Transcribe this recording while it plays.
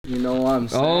You know what I'm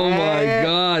saying? Oh my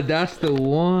god, that's the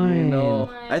one. You know,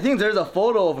 I think there's a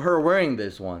photo of her wearing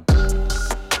this one.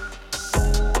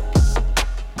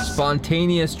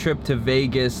 Spontaneous trip to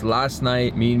Vegas. Last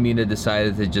night, me and Mina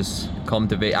decided to just come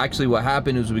to Vegas. Actually, what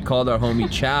happened was we called our homie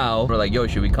Chow. We're like, yo,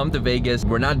 should we come to Vegas?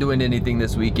 We're not doing anything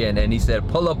this weekend. And he said,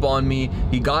 pull up on me.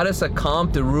 He got us a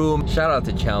comp to room. Shout out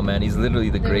to Chow, man. He's literally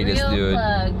the greatest dude.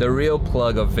 Plug. The real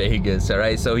plug of Vegas, all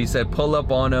right? So he said, pull up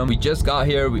on him. We just got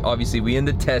here. We in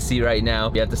the Tessie right now.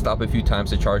 We had to stop a few times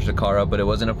to charge the car up, but it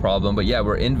wasn't a problem. But yeah,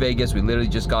 we're in Vegas. We literally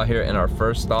just got here, and our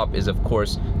first stop is, of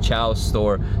course, Chow's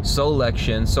store,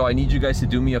 SOLECTION. So I need you guys to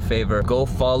do me a favor. Go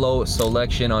follow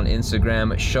SOLECTION on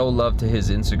Instagram. Show love to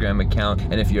his Instagram account.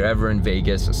 And if you're ever in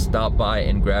Vegas, stop by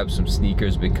and grab some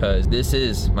sneakers, because this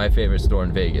is my favorite store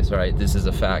in Vegas, all right? This is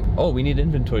a fact. Oh, we need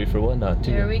inventory for whatnot,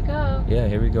 too. Here we go. Yeah,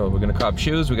 here we go. We're gonna cop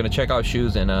shoes. We're gonna check out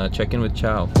shoes and check in with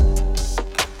Chow.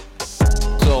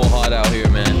 So hot out here,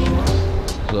 man.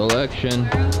 SOLECTION.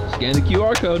 Scan the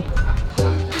QR code.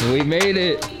 We made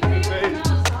it.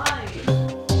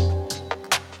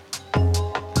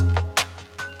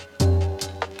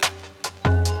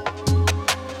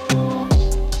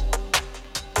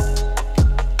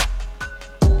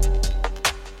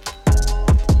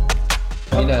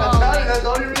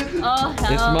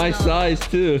 It's my size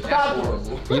too.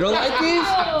 You don't like these?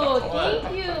 Oh,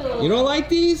 thank you. You don't like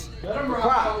these?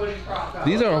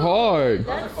 These are hard.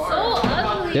 That's so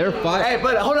ugly. They're fine. Hey,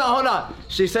 but hold on.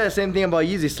 She said the same thing about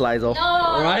Yeezy slides, though.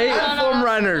 No, Right? And foam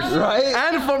runners, right?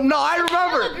 And foam. No, I I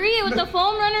remember. agree with the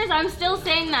foam runners. I'm still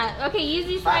saying that. Okay,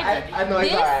 Yeezy slides. I know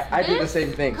it's alright. I do the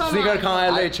same thing. Sneaker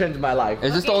con changed my life.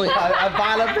 Is this the only? I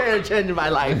bought a pair, changed my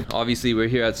life. Obviously, we're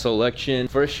here at SOLECTION.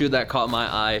 First shoe that caught my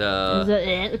eye. Is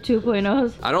it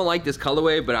 2.0s? I don't like this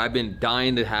colorway, but I've been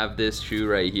dying to have this shoe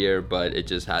right here, but it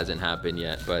just hasn't happened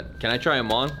yet. But can I try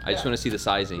them on? I just want to see the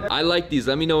sizing. I like these.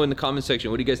 Let me know in the comment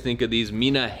section. What do you guys think of these?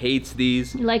 Mina hates these.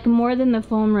 Like more than the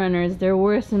foam runners. They're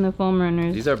worse than the foam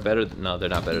runners. These are better. No, they're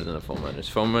not better than the foam runners.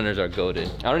 Foam runners are goated.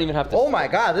 I don't even have to. Oh my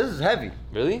god, this is heavy.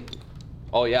 Really?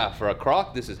 Oh yeah, for a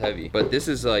Croc, this is heavy. But this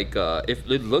is like, if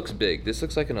it looks big, this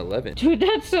looks like an 11. Dude,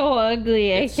 that's so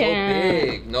ugly. It's I so can't.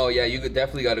 big. No, yeah, you could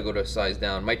definitely got to go to a size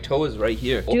down. My toe is right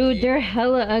here. Dude, they're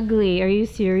hella ugly. Are you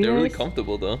serious? They're really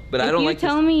comfortable though. But if I don't you like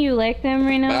tell this. me you like them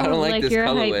right now, But I don't like this you're a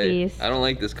hype colorway. beast. I don't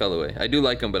like this colorway. I do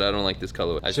like them, but I don't like this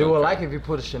colorway. I just She don't would try. like if you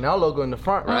put a Chanel logo in the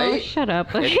front, Oh, right? shut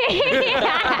up. Okay.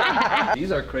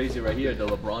 These are crazy right here. The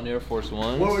LeBron Air Force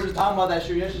Ones. We were just talking about that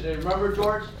shoe yesterday. Remember,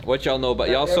 George? What y'all know about?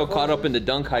 The Y'all so Air caught up Forces? in the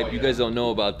dunk hype. You guys don't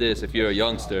know about this if you're a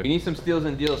youngster. We need some steals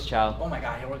and deals, Chow. Oh my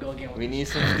god, here we go again. We need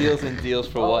some steals and deals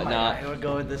for Oh my whatnot. god, here we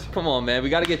go with this. Come on, man. We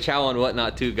gotta get Chow on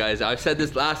whatnot too, guys. I said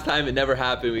this last time. It never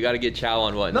happened. We gotta get Chow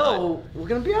on whatnot. No, we're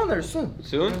gonna be on there soon.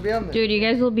 Soon? We're gonna be on there. Dude, you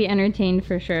guys will be entertained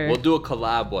for sure. We'll do a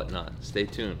collab whatnot. Stay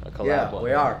tuned. A collab Yeah, whatnot.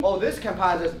 we are. Oh, this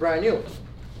composite is brand new.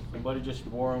 Somebody just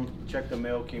wore them, checked the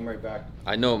mail, came right back.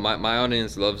 I know my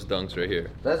audience loves dunks right here.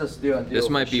 That's a steal and deal. This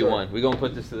might for be sure. one. We're gonna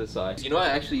put this to the side. You know, I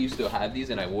actually used to have these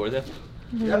and I wore them.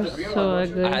 You have the green so one,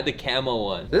 don't you? ugly. I had the camo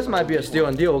one. This might be a steal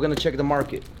and deal. We're gonna check the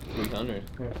market. 300.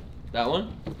 That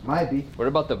one? Might be. What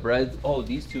about the breads? Oh,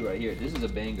 these two right here. This is a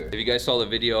banger. If you guys saw the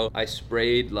video, I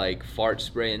sprayed like fart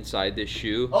spray inside this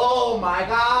shoe. Oh my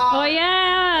god. Oh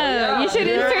yeah! You should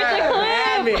insert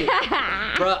the clip.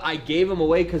 Bruh, I gave them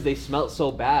away because they smelled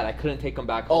so bad. I couldn't take them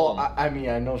back Oh, home. I mean,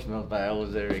 I know it smells bad. I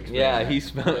was there. Yeah, he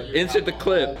smelled. Insert the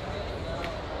clip.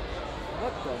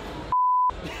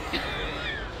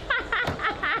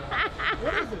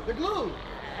 What is it? The glue.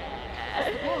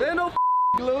 There's no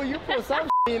glue. You put some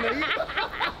in there.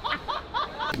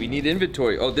 We need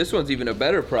inventory. Oh, this one's even a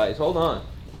better price. Hold on.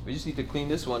 We just need to clean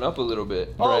this one up a little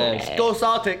bit. Oh, Bread. go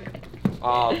Celtic.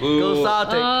 Oh, boo. Go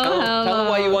Celtic. Oh, Tell them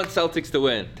why you want Celtics to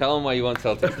win. Tell them why you want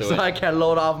Celtics to So I win. can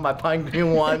load off my pine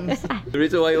green ones. The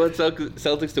reason why you want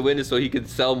Celtics to win is so he can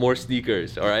sell more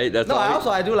sneakers. All right, that's No, all.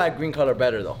 I do like green color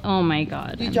better though. Oh my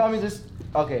god. You tell me this.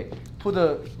 Okay, put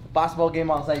the basketball game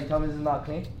outside. You tell me this is not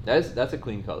clean. That's a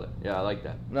clean color. Yeah, I like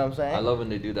that. You know what I'm saying? I love when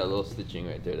they do that little stitching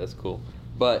right there. That's cool.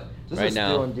 But This right is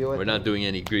still now, in deal, I we're not think. doing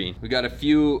any green. We got a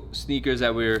few sneakers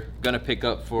that we're gonna pick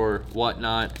up for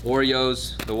whatnot.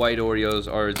 Oreos, the white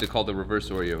Oreos, or is it called the reverse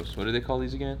Oreos? What do they call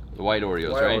these again? The white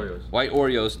Oreos, White right? Oreos. White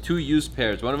Oreos, 2 used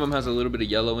pairs. One of them has a little bit of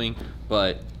yellowing,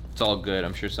 but it's all good.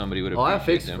 I'm sure somebody would have. Oh, I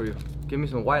fixed it for you. Give me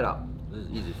some white out. This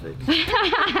is easy fix.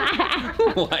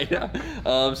 White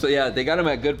out. So yeah, they got them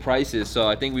at good prices. So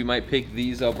I think we might pick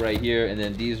these up right here, and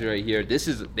then these right here.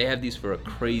 They have these for a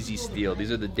crazy steal. These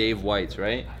are the Dave Whites,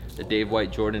 right? The Dave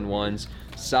White Jordan 1s,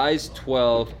 size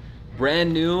 12,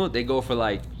 brand new. They go for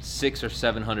like $600 or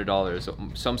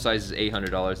 $700. Some sizes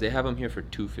 $800. They have them here for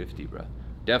 $250, bro.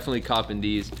 definitely copping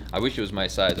these. I wish it was my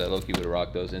size. I low-key would have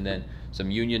rocked those. And then some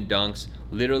Union Dunks,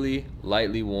 literally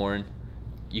lightly worn.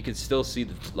 You can still see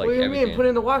the like. What do you everything. mean? Put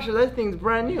in the washer. That thing's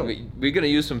brand new. We're gonna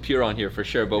use some Pure on here for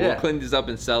sure, but Yeah. we'll clean these up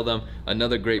and sell them.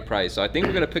 Another great price. So I think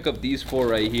we're gonna pick up these 4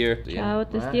 right here. Ciao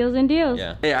with the steals and deals.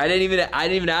 Yeah. Hey, I didn't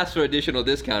even ask for additional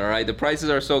discount. All right, the prices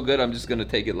are so good. I'm just gonna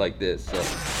take it like this. So let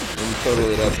me total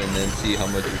it up and then see how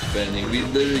much we're spending. We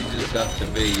literally just got to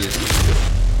Vegas.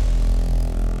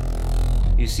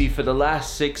 You see, for the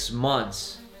last 6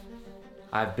 months,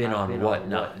 I've been on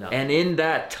Whatnot. And in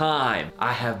that time,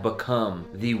 I have become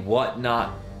the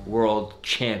Whatnot World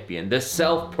Champion, the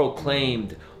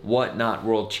self-proclaimed Whatnot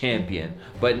World Champion.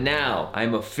 But now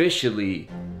I'm officially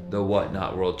the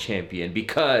Whatnot World Champion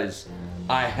because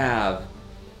I have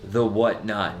the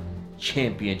Whatnot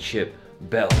Championship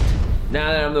belt.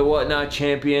 Now that I'm the Whatnot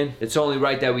Champion, it's only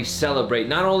right that we celebrate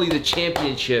not only the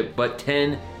championship, but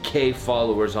 10K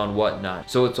followers on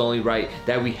Whatnot. So it's only right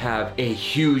that we have a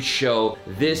huge show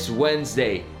this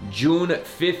Wednesday, June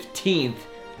 15th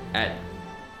at,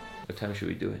 what time should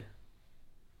we do it?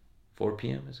 4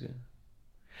 p.m. is good.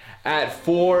 At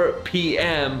 4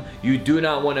 p.m., you do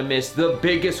not want to miss the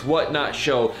biggest Whatnot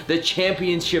show, the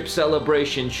championship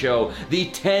celebration show, the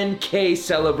 10K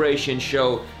celebration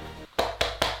show.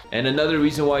 And another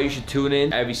reason why you should tune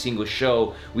in, every single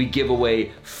show, we give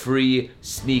away free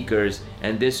sneakers.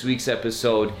 And this week's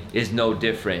episode is no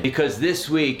different. Because this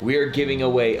week, we're giving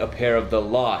away a pair of the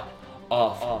Lot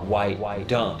Off-White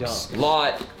Dunks.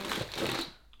 Lot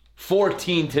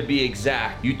 14 to be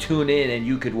exact. You tune in and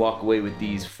you could walk away with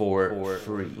these for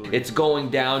free. It's going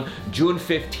down June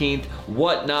 15th.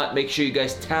 Whatnot, make sure you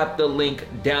guys tap the link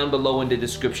down below in the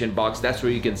description box. That's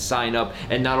where you can sign up.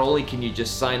 And not only can you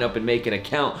just sign up and make an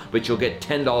account, but you'll get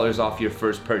 $10 off your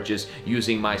first purchase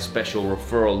using my special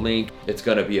referral link. It's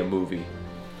gonna be a movie.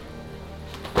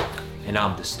 And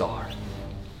I'm the star.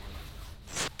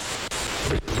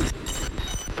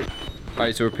 All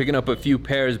right, so we're picking up a few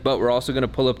pairs, but we're also gonna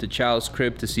pull up to Chow's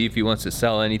crib to see if he wants to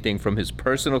sell anything from his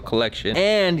personal collection.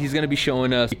 And he's gonna be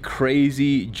showing us a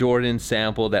crazy Jordan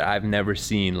sample that I've never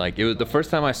seen. Like, it was the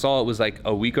first time I saw it was like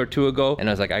a week or 2 ago, and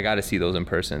I was like, I gotta see those in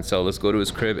person. So let's go to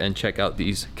his crib and check out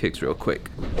these kicks real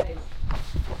quick.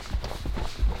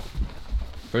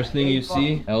 First thing you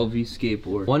see, LV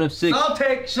skateboard. 1 of 6.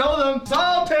 Celtic, show them.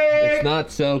 Celtic. It's not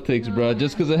Celtics, bro.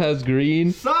 Just because it has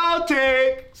green.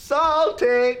 Celtic.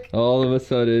 Celtic. All of a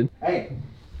sudden. Hey.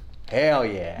 Hell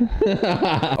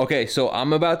yeah. Okay, so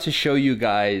I'm about to show you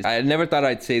guys, I never thought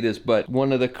I'd say this, but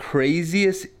one of the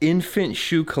craziest infant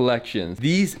shoe collections.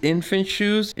 These infant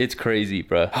shoes, it's crazy,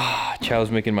 bro.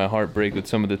 Chow's making my heart break with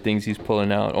some of the things he's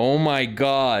pulling out. Oh my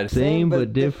God. Same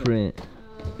but different.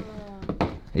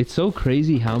 It's so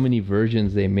crazy how many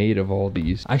versions they made of all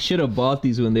these. I should have bought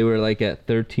these when they were like at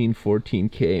 13,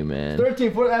 14K, man.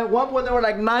 13, 14, at one point they were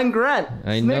like 9 grand.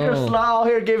 I Snickers know. Slau out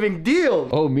here giving deals.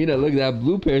 Oh, Mina, look, that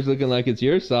blue pair's looking like it's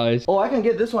your size. Oh, I can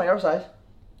get this one your size.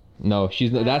 No,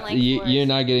 she's not. That's like you're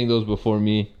not getting those before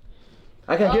me.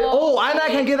 I can get, and I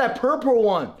can get that purple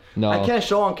one. No. I can't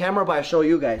show on camera, but I show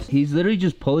you guys. He's literally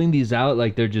just pulling these out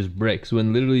like they're just bricks,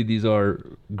 when literally these are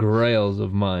grails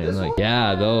of mine. This Like, one?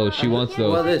 yeah, those. She wants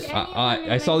those. Well, this.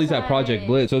 I saw these at Project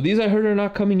Blitz. So these I heard are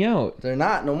not coming out. They're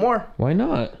not, no more. Why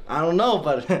not? I don't know,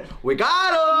 but we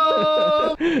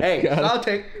got them. Hey,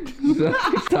 Celtic.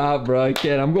 Stop, bro. I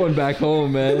can't. I'm going back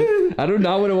home, man. I do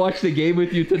not want to watch the game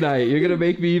with you tonight. You're gonna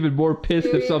make me even more pissed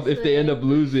if they end up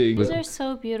losing. These are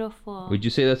so beautiful. Would you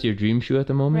say that's your dream shoe at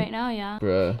the moment? Right now, yeah.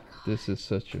 Bruh, this is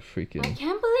such a I freaking...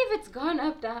 can't believe it's gone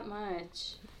up that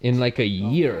much. In like a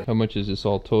year. How much is this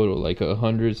all total? Like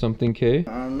 100 something K? I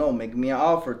don't know, make me an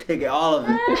offer, take it all of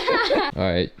it. All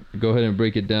right, go ahead and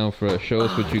break it down for us. Show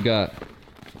us what you got.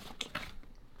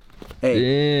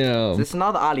 Hey, Damn. this is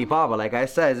not the Alibaba, like I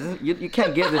said. You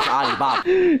can't get this Alibaba.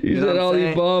 You know said what I'm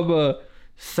saying? Alibaba.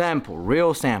 Sample,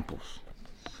 real samples.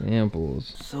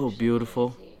 Samples. So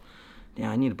beautiful. Yeah,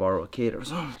 I need to borrow a kid or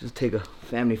something. Just take a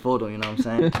family photo, you know what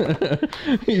I'm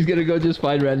saying? He's gonna go just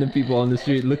find random people on the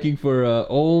street looking for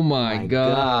oh my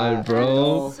god,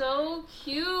 bro. So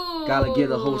cute. Gotta get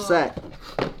the whole set.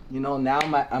 You know, now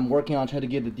I'm working on trying to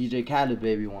get the DJ Khaled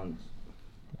baby ones.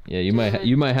 Yeah, you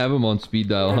might have him on speed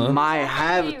dial, huh? Might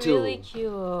have to. Really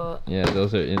cute. Yeah,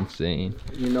 those are insane.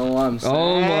 You know what I'm saying?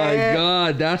 Oh my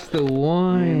god, that's the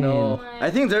one. You know, I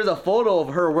think there's a photo of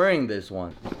her wearing this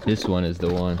one. This one is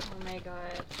the one. Oh my god.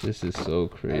 This is so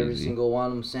crazy. Every single one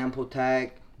of them sample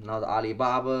tag. Now the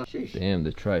Alibaba. Sheesh. Damn,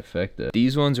 the trifecta.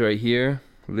 These ones right here,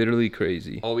 literally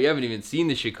crazy. Oh, we haven't even seen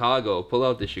the Chicago. Pull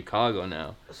out the Chicago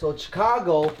now. So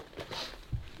Chicago,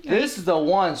 this is the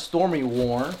one Stormi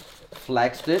wore.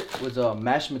 flexed it with a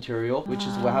mesh material, which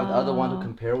is what I have the other one to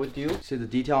compare with you. See the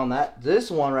detail on that? This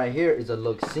one right here is a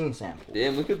look-seen sample.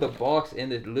 Damn, look at the box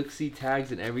and the look-see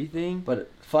tags and everything.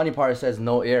 But funny part, it says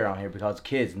no air on here because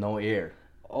kids, no air.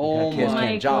 Oh kids my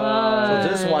can't jump. God. So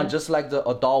this one, just like the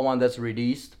adult one that's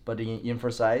released, but in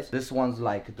infant size, this one's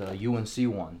like the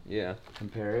UNC one. Yeah.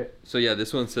 Compare it. So yeah,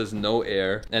 this one says no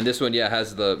air, and this one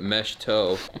has the mesh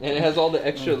toe, and it has all the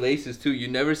extra laces too. You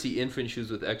never see infant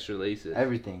shoes with extra laces.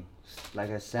 Everything, like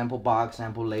a sample box,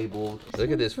 sample labeled.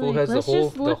 Look at this fool Like, has the let's whole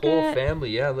just look at- family.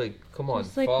 Yeah, like come on,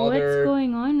 Just like father, what's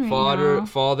going on right now?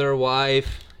 father,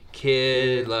 wife,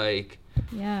 kid, like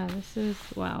Yeah, this is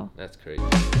wow. that's crazy.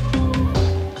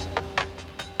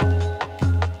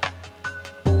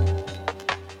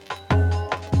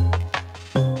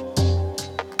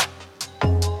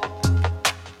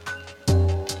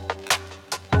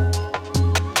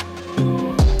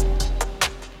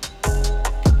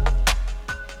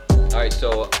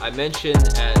 So I mentioned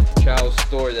at Chow's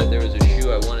store that there was a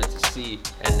shoe I wanted to see,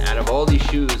 and out of all these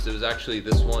shoes, there was actually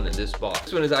this one in this box.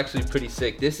 This one is actually pretty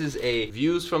sick. This is a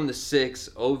Views from the 6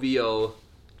 OVO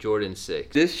Jordan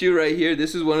 6. This shoe right here,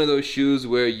 this is one of those shoes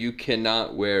where you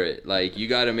cannot wear it. Like, you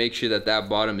gotta make sure that that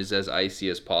bottom is as icy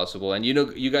as possible. And you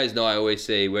know, you guys know I always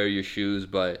say wear your shoes,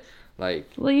 but like,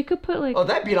 well, you could put like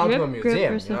that belongs to a drip grip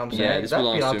museum. or You know what I'm something. saying? yeah, this That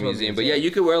belongs to a belongs museum. But yeah, you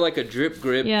could wear like a drip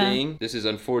grip Yeah. thing. This is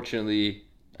unfortunately,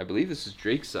 I believe this is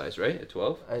Drake's size, right? At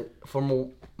 12?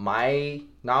 From my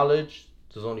knowledge,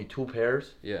 there's only 2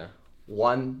 pairs. Yeah.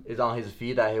 One is on his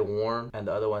feet that he worn, and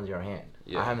the other one's your hand.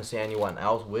 Yeah. I haven't seen anyone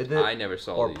else with it. I never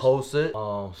saw or these. post it.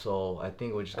 So I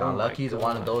think we just got Oh my lucky. It's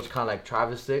one of those kind of like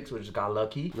Travis 6. We just got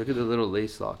lucky. Look at the little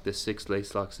lace lock. The 6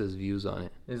 lace lock says Views on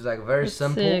it. It's like very It's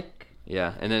simple. sick.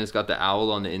 Yeah, and then it's got the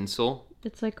owl on the insole.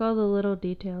 It's like all the little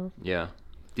details. Yeah.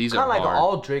 These Kind are of like hard.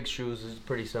 all Drake shoes is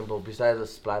pretty simple. Besides the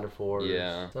splatter fours.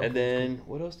 Yeah. Some And then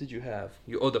what else did you have?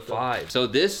 The 5. So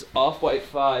this off-white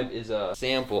 5 is a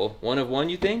sample. One of one,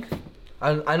 you think?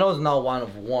 I know it's not one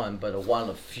of one, but a one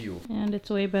of few. And it's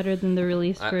way better than the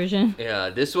release version.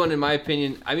 Yeah, this one, in my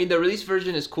opinion, I mean, the release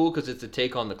version is cool because it's a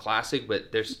take on the classic,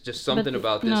 but there's just something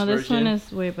about this version. No, this one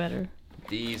is way better.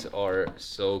 These are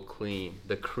so clean.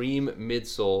 The cream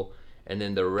midsole and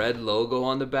then the red logo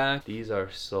on the back. These are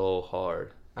so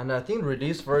hard. And I think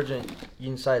release version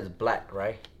inside is black,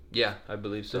 right? Yeah, I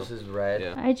believe so. This is red.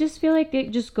 Yeah. I just feel like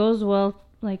it just goes well,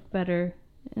 like better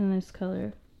in this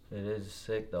color. It is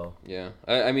sick though. Yeah,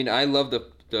 I mean, I love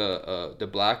the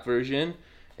black version,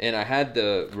 and I had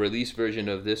the release version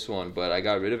of this one, but I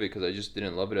got rid of it because I just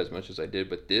didn't love it as much as I did.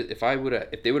 But this, if they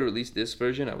would have released this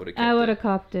version, I would have. I would have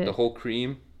copped it. The whole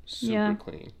cream, super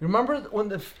clean. Remember when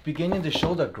the beginning they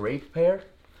showed the grape pair?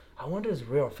 I wonder if it's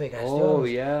real or fake.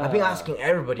 Yeah. I've been asking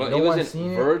everybody. But no it one's wasn't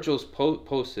seen it. Virgil's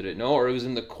posted it, no, or it was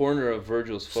in the corner of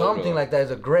Virgil's photo. Something like that.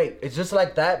 It's a grape. It's just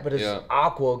like that, but it's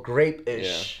aqua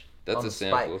grape-ish. That's on a the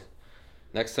sample. spike.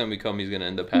 Next time we come, he's gonna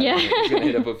end up having Yeah. it. He's gonna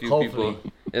hit up a few Hopefully.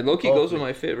 people. And Loki goes with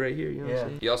my fit right here. You know what I'm Yeah.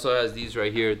 saying? He also has these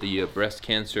right here, the breast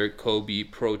cancer Kobe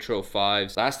Protro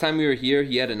 5s. Last time we were here,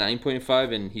 he had a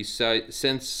 9.5, and he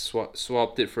since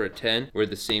swapped it for a 10. We're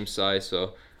the same size,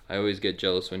 so I always get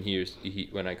jealous when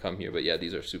when I come here. But yeah,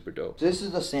 these are super dope. This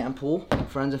is the sample,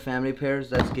 friends and family pairs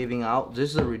that's giving out.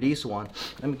 This is a release one.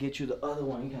 Let me get you the other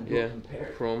one. You can do a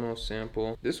compare. Promo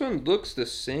sample. This one looks the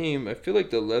same. I feel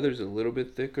like the leather's a little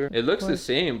bit thicker. It looks the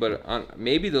same, but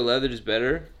maybe the leather is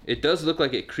better. It does look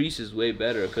like it creases way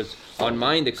better, because on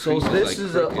mine the crease So is this like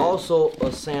is crooked. also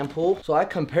a sample. So I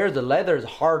compared the leather is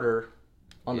harder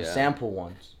on the sample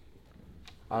ones.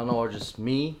 I don't know, or just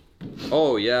me.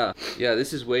 Oh yeah,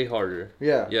 this is way harder.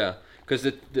 Yeah, because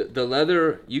the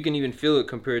leather, you can even feel it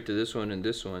compared to this one and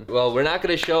this one. Well, we're not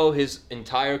gonna show his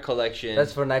entire collection.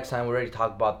 That's for next time. We already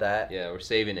talked about that. Yeah, we're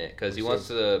saving it because he wants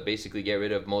to basically get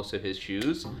rid of most of his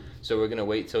shoes. So we're gonna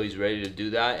wait till he's ready to do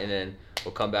that, and then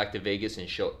we'll come back to Vegas and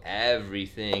show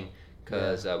everything.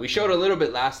 Because we showed a little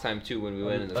bit last time too when we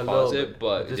went in the closet,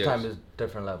 but this time is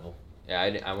different level.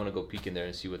 Yeah, I want to go peek in there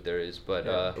and see what there is. But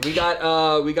we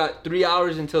got 3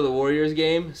 hours until the Warriors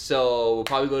game, so we'll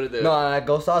probably go to the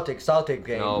go Celtic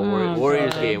game. No,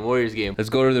 Warriors game. Let's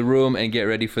go to the room and get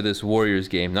ready for this Warriors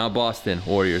game. Not Boston,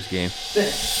 Warriors game.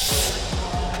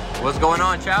 What's going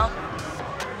on, Chow?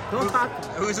 Don't talk to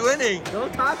me. Who's winning?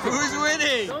 Don't talk to me. Who's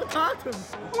winning? Don't talk to me.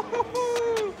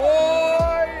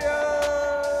 Warriors!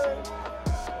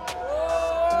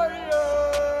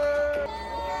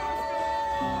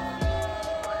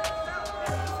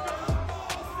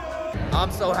 I'm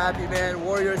so happy, man.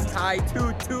 Warriors tied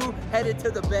 2-2, headed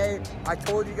to the Bay. I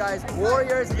told you guys,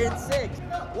 Warriors in 6.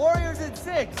 Warriors in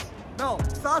 6. No,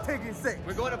 stop taking 6.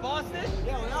 We're going to Boston?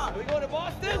 Yeah, we are. Are we going to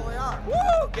Boston? Yeah, we are.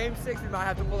 Woo! Game 6, we might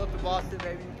have to pull up to Boston,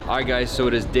 baby. All right, guys, so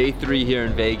it is day 3 here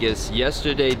in Vegas.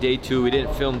 Yesterday, day 2, we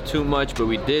didn't film too much, but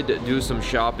we did do some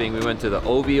shopping. We went to the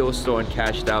OVO store and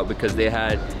cashed out because they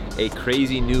had a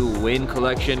crazy new Wynn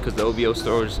collection because the OVO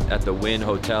store's at the Wynn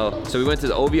Hotel. So we went to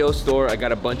the OVO store. I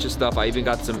got a bunch of stuff. I even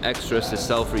got some extras to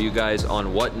sell for you guys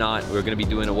on Whatnot. We're gonna be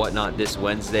doing a Whatnot this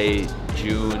Wednesday,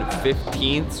 June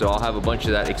 15th. So I'll have a bunch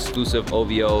of that exclusive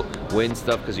OVO Wynn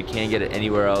stuff because you can't get it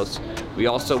anywhere else. We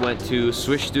also went to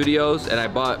Swish Studios and I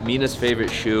bought Mina's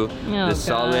favorite shoe, the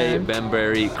Saleh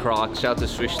Bembury Crocs. Shout out to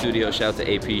Swish Studios, shout out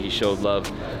to AP, he showed love.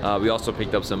 We also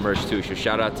picked up some merch too, so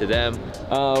shout out to them.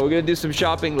 We're gonna do some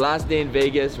shopping. Last day in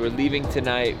Vegas. We're leaving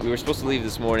tonight. We were supposed to leave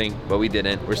this morning, but we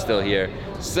didn't. We're still here.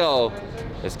 So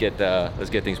let's get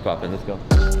things popping. Let's go.